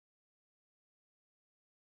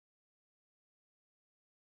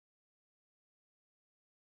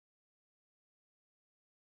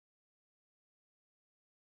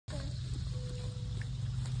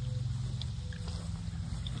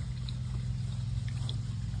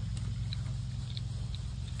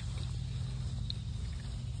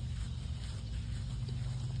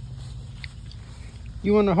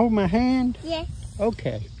You want to hold my hand? Yes.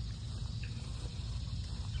 Okay.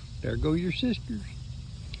 There go your sisters.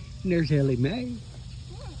 And there's Ellie Mae.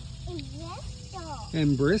 Yeah, and Bristol.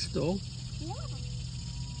 And Bristol. Yeah.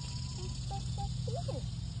 That's so cute.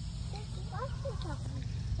 There's lots of them.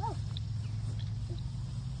 Look.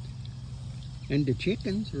 And the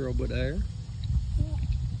chickens are over there. Yeah.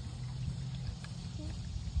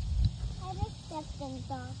 I just stepped in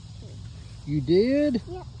dog food. You did?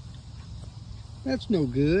 Yeah. That's no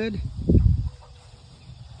good.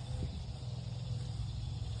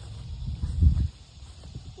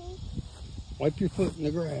 Wipe your foot in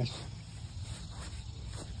the grass.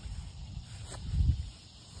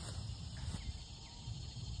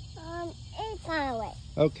 It's gone away.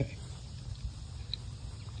 Okay.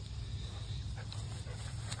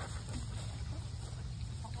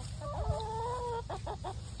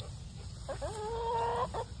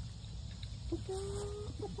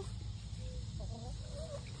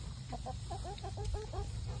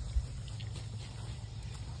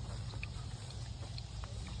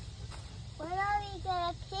 Where are we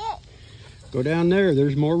gonna pick? Go down there.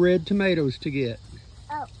 There's more red tomatoes to get.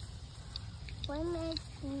 Oh. One red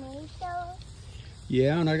tomato.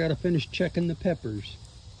 Yeah, and I gotta finish checking the peppers.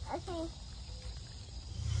 Okay.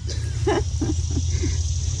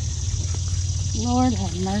 Lord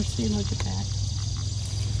have mercy, look at that.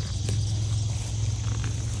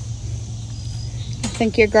 I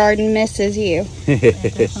think your garden misses you.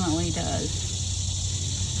 It Definitely does.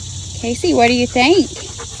 Casey, what do you think? I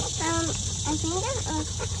think it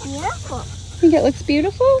looks beautiful. Think it looks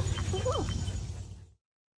beautiful?